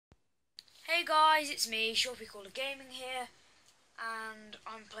Hey guys, it's me, Shortlycaller Gaming here, and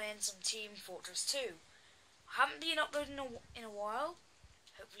I'm playing some Team Fortress 2. I haven't been uploading in a while.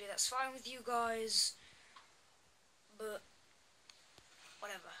 Hopefully that's fine with you guys, but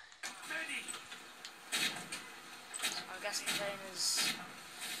whatever. So I guess I'm playing as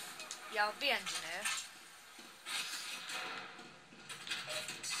I'll be engineer.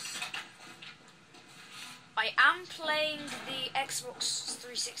 I am playing the Xbox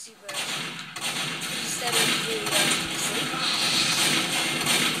 360 version instead of the PC.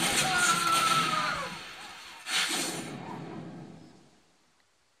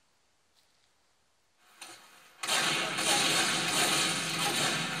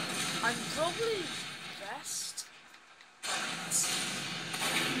 I'm probably best.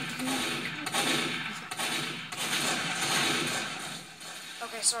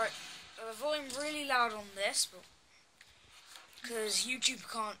 Okay, sorry. The volume really loud on this, but because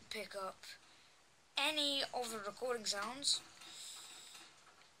YouTube can't pick up any of the recording sounds.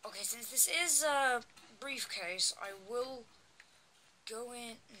 Okay, since this is a briefcase, I will go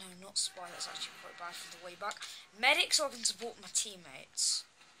in. No, not spy. That's actually quite bad for the way back. Medic, so I can support my teammates.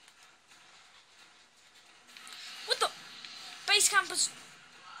 What the? Base campers.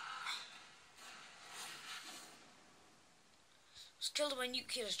 Was killed by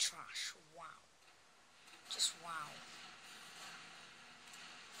nuclear trash. Wow. Just wow.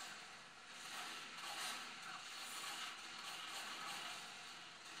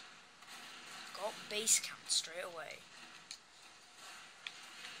 Got base camp straight away.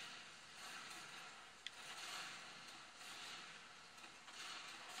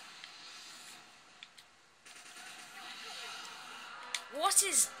 What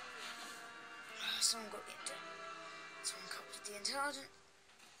is? Someone got into. Someone copied the intelligence.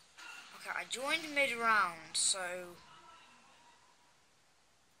 Okay, I joined mid-round, so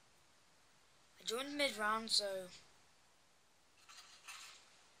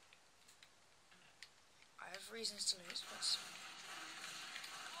I have reasons to lose.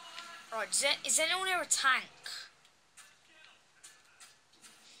 Right, is anyone here a tank?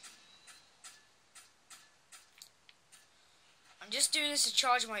 I'm just doing this to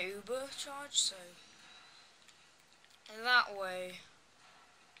charge my Uber charge, so in that way.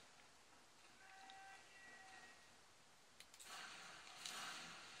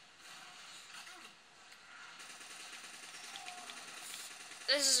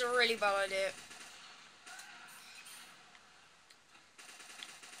 This is a really bad idea.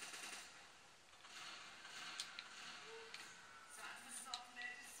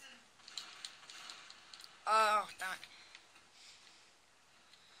 Oh, damn it.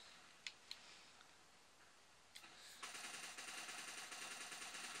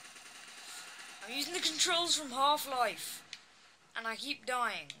 I'm using the controls from Half-Life, and I keep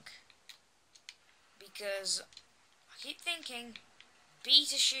dying because I keep thinking B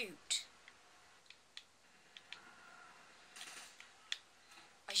to shoot.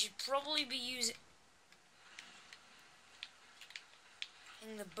 I should probably be using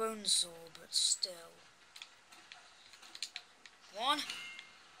the bone saw, but still. Come on.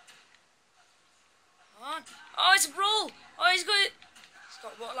 Come on. Oh, it's a brawl. Oh, he's got it. He's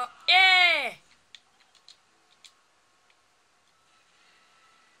got a bottle up. Yeah.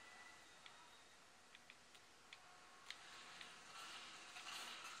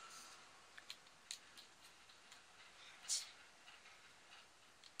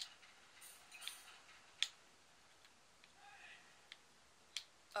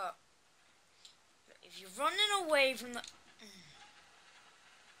 If you're running away from the...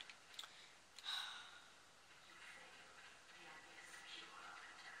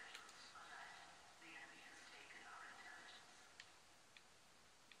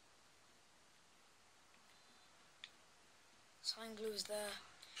 Sign glue's there.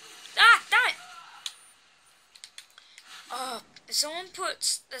 Ah, damn it! Oh, if someone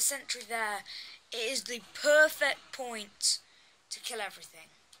puts the sentry there, it is the perfect point to kill everything.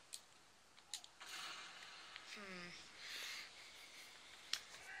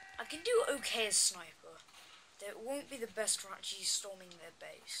 I can do okay as sniper. It won't be the best for actually storming their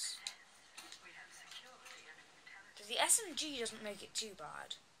base. Because the SMG doesn't make it too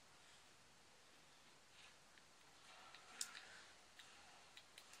bad.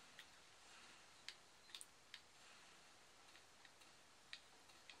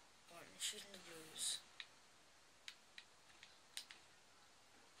 Right, I'm shooting the blues.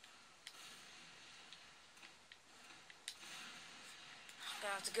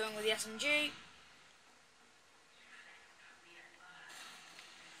 Gonna have to go in with the SMG.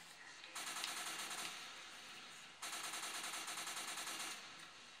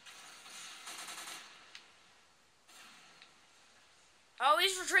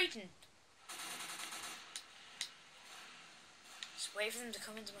 he's retreating. Just wait for them to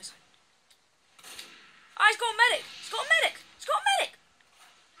come into my sight. Ah, he's got a medic! He's got a medic! He's got a medic!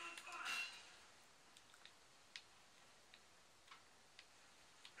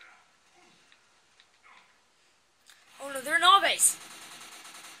 Oh no, they're in our base!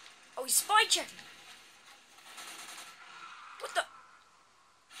 Oh, he's spy checking! What the?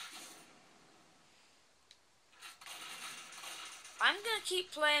 I'm gonna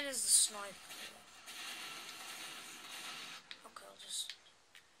keep playing as the sniper. Okay, I'll just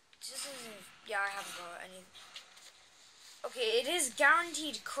yeah, I haven't got any. Okay, it is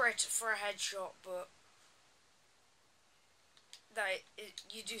guaranteed crit for a headshot, but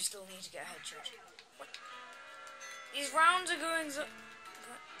you do still need to get a headshot. What? These rounds are going so...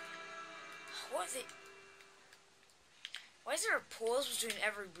 What are they... Why is there a pause between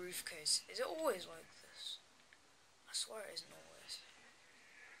every briefcase? Is it always like this? I swear it isn't always.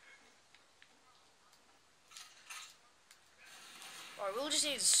 Alright, we'll just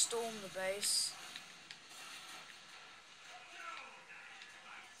need to storm the base.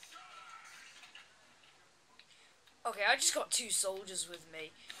 Okay, I just got 2 soldiers with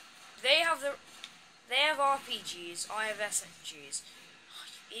me. They have RPGs, I have SMGs. Oh,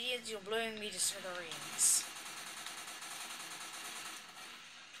 you idiots, you're blowing me to smithereens.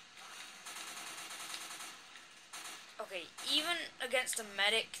 Okay, even against a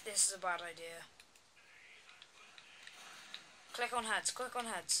medic, this is a bad idea. Click on heads, click on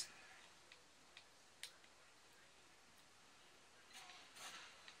heads.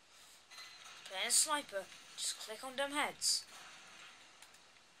 Playing a sniper, just click on them heads.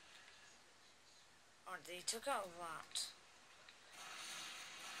 Alright, they took out that.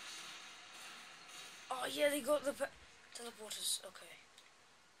 Oh yeah, they got the teleporters, okay.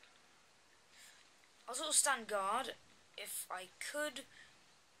 I'll sort of stand guard. If I could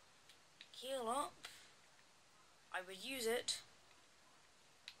heal up, I would use it.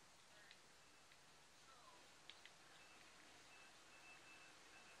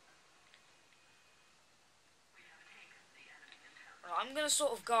 Right, I'm gonna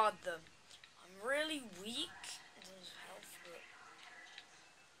sort of guard them. I'm really weak in terms of health, but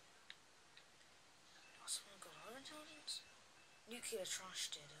oh, someone got our intelligence? Nuclear trash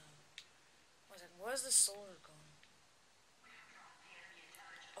did. Wait a second, where's the soldier gone?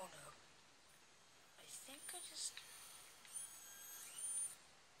 Oh no. I think I just...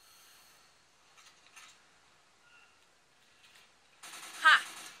 Ha!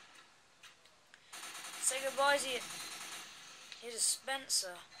 Say goodbye to you. Here's a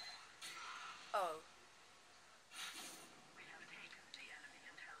Spencer. Oh.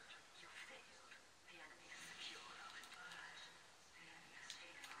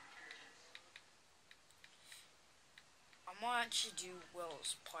 I might actually do well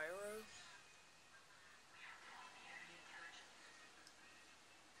as Pyro.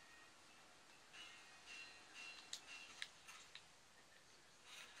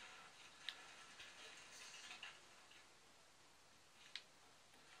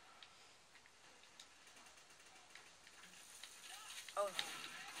 Oh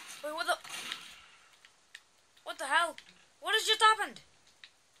no. Wait, what the? What the hell? What has just happened?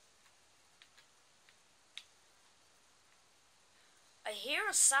 I hear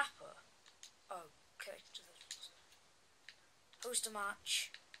a sapper. Oh, okay. Host a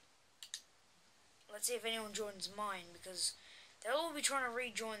match. Let's see if anyone joins mine, because they'll all be trying to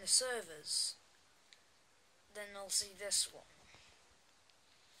rejoin the servers. Then they'll see this one.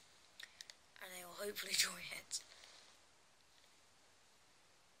 And they will hopefully join it.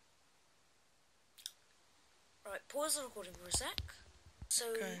 Right, pause the recording for a sec.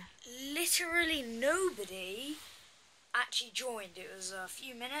 So, literally nobody actually joined. It was a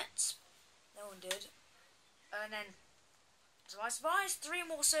few minutes. No one did. And then, to my surprise, 3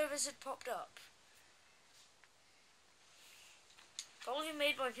 more servers had popped up. Probably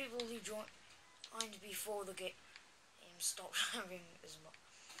made by people who joined before the game stopped having as much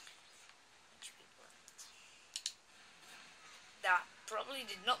people in it. That probably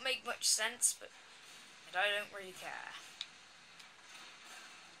did not make much sense, but I don't really care.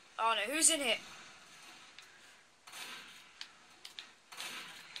 Oh no, who's in here?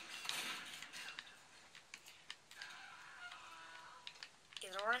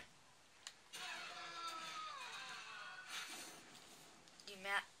 Is it alright? You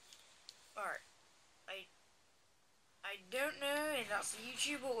Matt? Alright. I don't know if that's a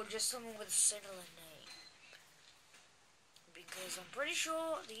YouTuber or just someone with a similar name. Because I'm pretty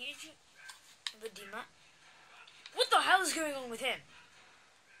sure the YouTuber Matt. What the hell is going on with him?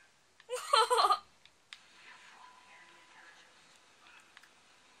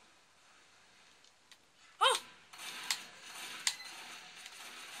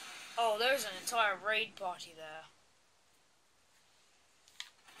 there's an entire raid party there.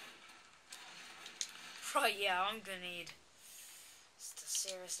 Right, yeah, I'm gonna need to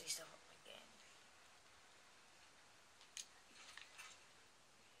seriously step up my game.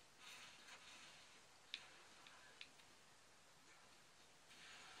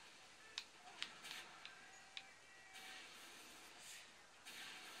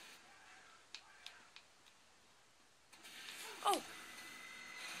 Oh!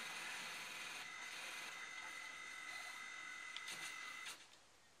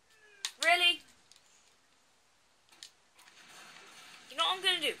 Really? You know what I'm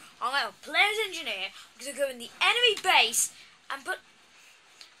gonna do? I'm gonna player's engineer. I'm gonna go in the enemy base and put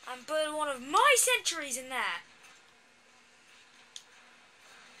one of my sentries in there.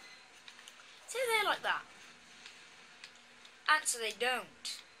 Say they're like that. Answer they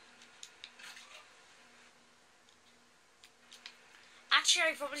don't.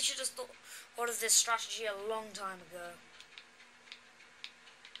 Actually, I probably should have thought of this strategy a long time ago.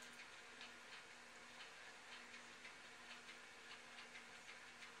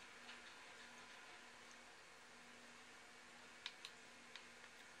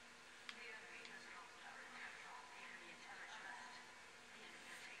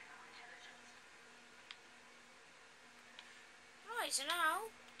 Right, so now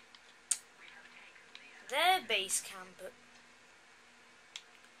their base camp.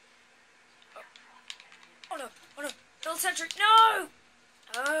 Oh no! Oh no! Build sentry! No!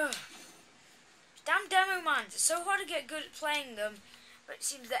 Ugh. Damn demo man! It's so hard to get good at playing them, but it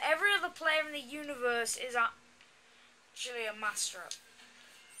seems that every other player in the universe is actually a master.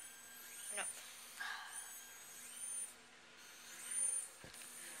 No.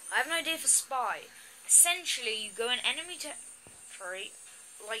 I have an idea for spy. Essentially, you go in enemy territory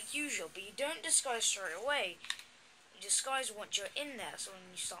like usual, but you don't disguise straight away. You disguise once you're in there, so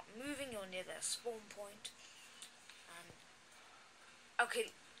when you start moving, you're near their spawn point.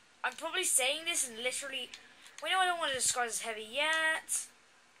 Okay, I'm probably saying this and literally... Well, no, I don't want to disguise as heavy yet.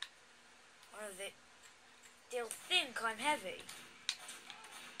 They'll think I'm heavy.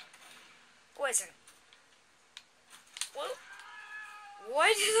 Wait a second. What?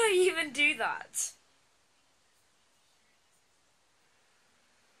 Why did I even do that?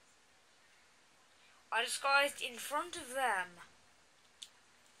 I disguised in front of them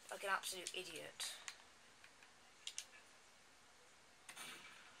like an absolute idiot.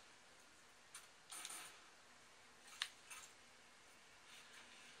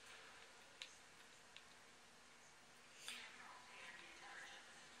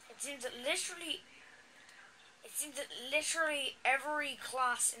 It seems that literally every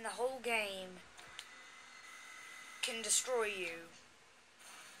class in the whole game can destroy you,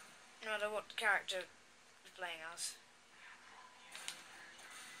 no matter what character you're playing as.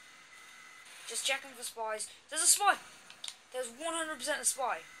 Just checking for spies. There's a spy! There's 100% a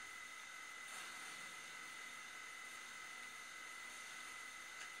spy.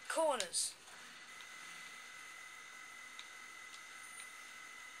 Corners.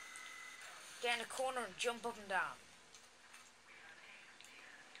 Get in a corner and jump up and down.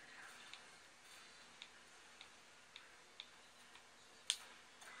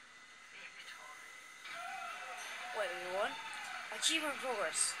 Wait, we won? Achievement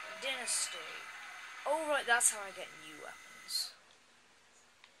progress. Dynasty. Oh right, that's how I get new weapons.